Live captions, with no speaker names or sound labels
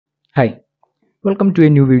Hi, welcome to a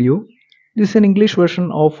new video. This is an English version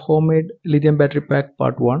of Homemade Lithium Battery Pack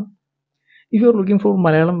Part 1. If you are looking for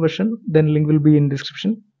Malayalam version, then link will be in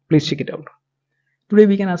description. Please check it out. Today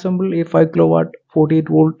we can assemble a 5 kilowatt 48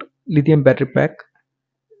 volt lithium battery pack.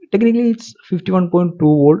 Technically it's 51.2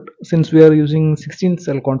 volt since we are using 16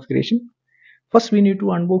 cell configuration. First we need to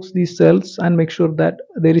unbox these cells and make sure that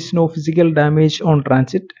there is no physical damage on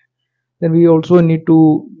transit. Then we also need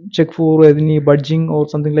to check for any budging or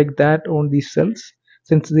something like that on these cells,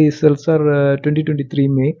 since these cells are 2023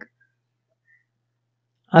 make.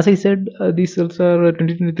 As I said, these cells are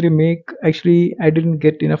 2023 make. Actually I didn't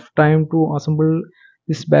get enough time to assemble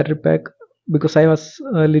this battery pack because I was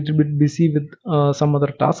a little bit busy with some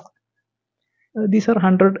other tasks. These are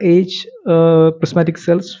 100H prismatic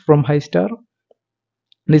cells from Highstar.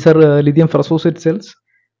 These are lithium phosphate cells.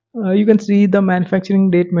 You can see the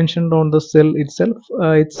manufacturing date mentioned on the cell itself.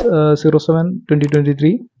 It's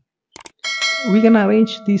 07/2023. We can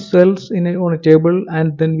arrange these cells on a table,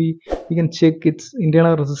 and then we can check its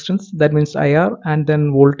internal resistance, that means IR, and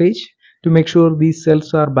then voltage, to make sure these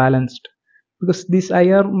cells are balanced, because this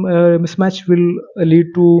IR mismatch will lead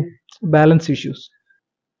to balance issues.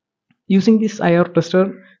 Using this IR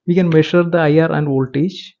tester, we can measure the IR and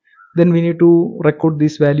voltage. Then we need to record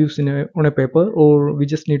these values on a paper, or we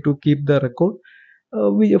just need to keep the record.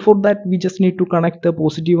 For that we just need to connect the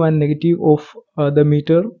positive and negative of the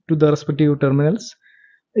meter to the respective terminals.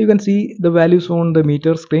 You can see the values on the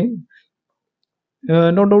meter screen.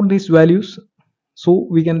 Note down these values so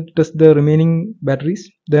we can test the remaining batteries.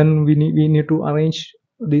 Then we need to arrange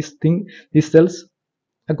these cells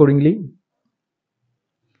accordingly.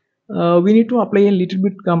 We need to apply a little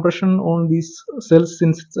bit compression on these cells,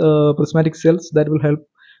 since it's prismatic cells. That will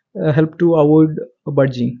help to avoid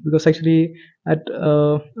budging, because actually at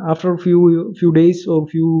after few days or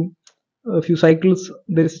few cycles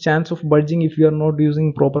there is chance of budging if we are not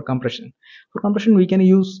using proper compression. For compression we can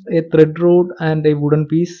use a thread rod and a wooden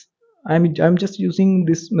piece. I'm just using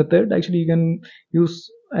this method. Actually you can use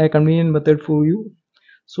a convenient method for you.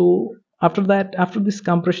 So after this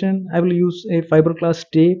compression I will use a fiberglass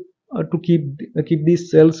tape to keep these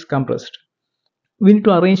cells compressed. We need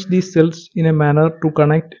to arrange these cells in a manner to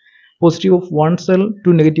connect positive of one cell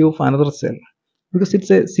to negative of another cell, because it's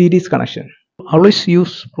a series connection. Always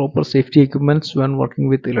use proper safety equipments when working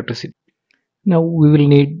with electricity. Now we will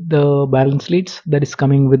need the balance leads that is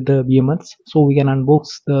coming with the BMS, so we can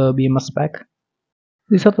unbox the BMS pack.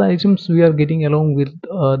 These are the items we are getting along with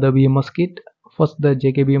the BMS kit. First the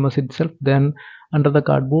JK BMS itself, then under the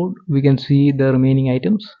cardboard we can see the remaining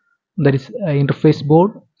items. That is interface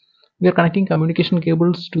board. We are connecting communication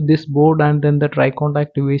cables to this board, and then the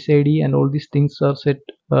tri-contact device ID and all these things are set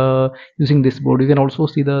using this board. You can also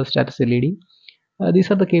see the status LED. These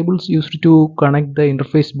are the cables used to connect the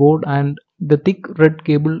interface board, and the thick red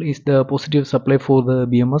cable is the positive supply for the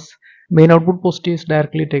BMS. Main output positive is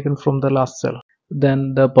directly taken from the last cell.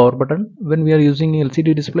 Then the power button. When we are using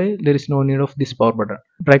LCD display, there is no need of this power button.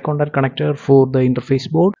 Tri-contact connector for the interface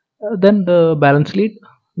board. Then the balance lead,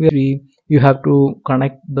 where you have to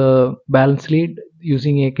connect the balance lead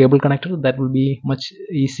using a cable connector. That will be much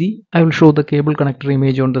easy. I will show the cable connector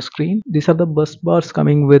image on the screen. These are the bus bars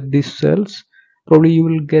coming with these cells. Probably you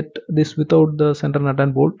will get this without the center nut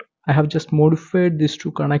and bolt. I have just modified this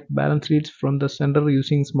to connect balance leads from the center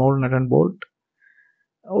using small nut and bolt.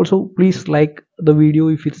 Also please like the video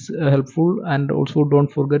if it's helpful, and also don't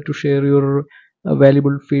forget to share your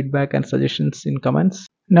valuable feedback and suggestions in comments.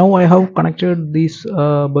 Now I have connected this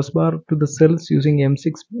bus bar to the cells using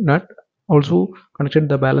M6 nut. Also connected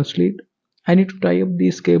the balance lead. I need to tie up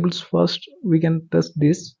these cables first. We can test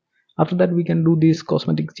this. After that we can do these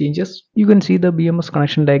cosmetic changes. You can see the BMS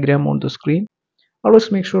connection diagram on the screen.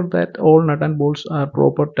 Always make sure that all nut and bolts are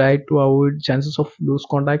proper tied to avoid chances of loose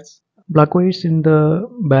contacts. Black wires in the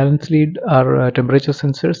balance lead are temperature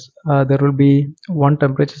sensors. There will be one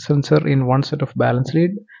temperature sensor in one set of balance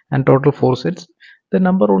lead, and total 4 sets. The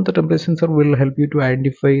number on the temperature sensor will help you to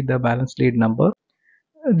identify the balance lead number.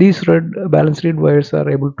 These red balance lead wires are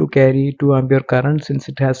able to carry 2 ampere current, since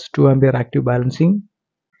it has 2 ampere active balancing.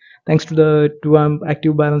 Thanks to the 2 amp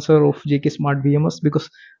active balancer of JK Smart BMS, because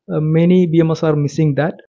many BMS are missing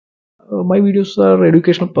that. My videos are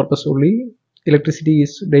educational purpose only. Electricity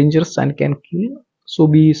is dangerous and can kill, so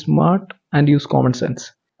be smart and use common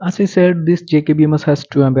sense. As I said, this JKBMS has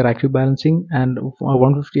 2 ampere active balancing and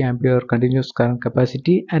 150 ampere continuous current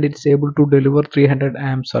capacity, and it's able to deliver 300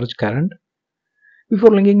 amp surge current.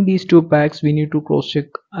 Before linking these two packs, we need to cross check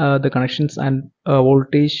the connections and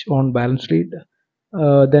voltage on balance lead.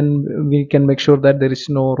 Then we can make sure that there is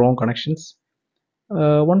no wrong connections.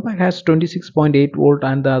 One pack has 26.8 volt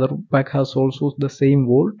and the other pack has also the same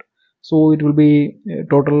volt, so it will be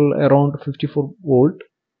total around 54 volt.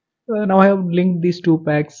 Now I have linked these two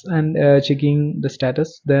packs and checking the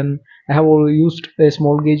status. Then I have used a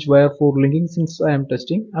small gauge wire for linking since I am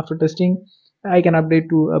testing. After testing, I can update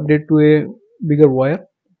to a bigger wire.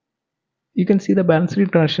 You can see the balanced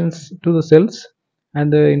connections to the cells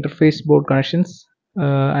and the interface board connections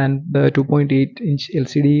and the 2.8-inch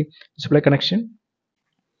LCD display connection.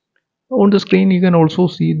 On the screen, you can also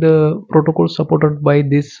see the protocol supported by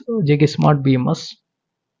this JK Smart BMS.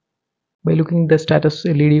 By looking the status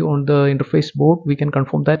LED on the interface board, we can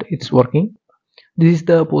confirm that it's working. This is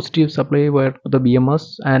the positive supply wire for the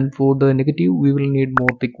BMS, and for the negative we will need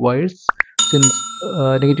more thick wires since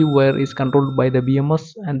negative wire is controlled by the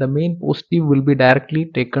BMS and the main positive will be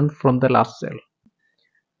directly taken from the last cell.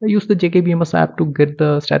 Use the JKBMS app to get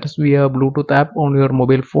the status via Bluetooth app on your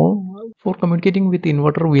mobile phone. For communicating with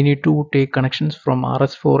inverter, we need to take connections from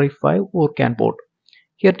RS485 or CAN port.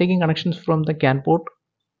 Here taking connections from the CAN port.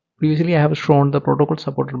 Previously I have shown the protocol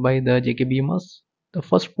supported by the JKBMS. The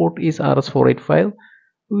first port is RS485.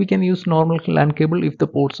 We can use normal LAN cable if the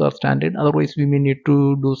ports are standard, otherwise we may need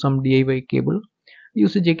to do some DIY cable.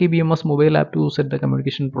 Use the JKBMS mobile app to set the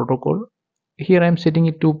communication protocol. Here I am setting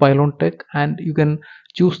it to Pylon Tech and you can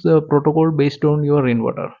choose the protocol based on your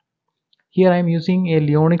inverter. Here I am using a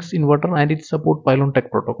Leonix inverter and it supports Pylon Tech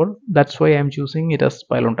protocol. That's why I am choosing it as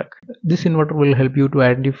Pylon Tech. This inverter will help you to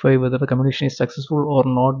identify whether the communication is successful or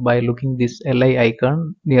not by looking this Li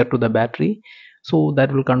icon near to the battery. So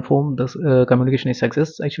that will confirm the communication is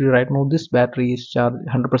success. Actually right now this battery is charged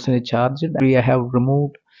 100% charged. I have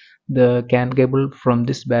removed the CAN cable from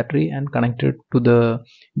this battery and connected to the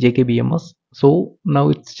JKBMS. So now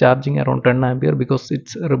it's charging around 10 ampere because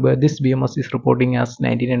this BMS is reporting as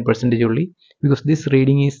 99% only because this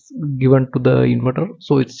reading is given to the inverter,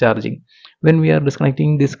 so it's charging. When we are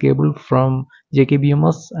disconnecting this cable from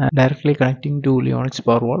JKBMS and directly connecting to Leonix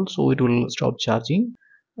power wall, so it will stop charging.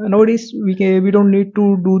 Nowadays we don't need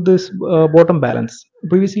to do this bottom balance.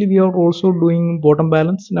 Previously we are also doing bottom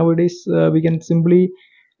balance. Nowadays we can simply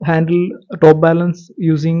handle top balance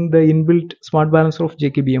using the inbuilt smart balancer of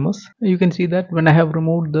JKBMS. You can see that when I have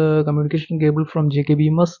removed the communication cable from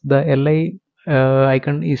JKBMS, the Li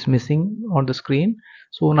icon is missing on the screen.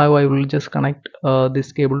 So now I will just connect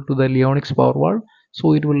this cable to the Leonix power wall,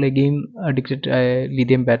 so it will again detect a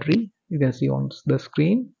lithium battery. You can see on the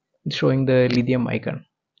screen it's showing the lithium icon,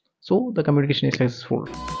 so the communication is successful.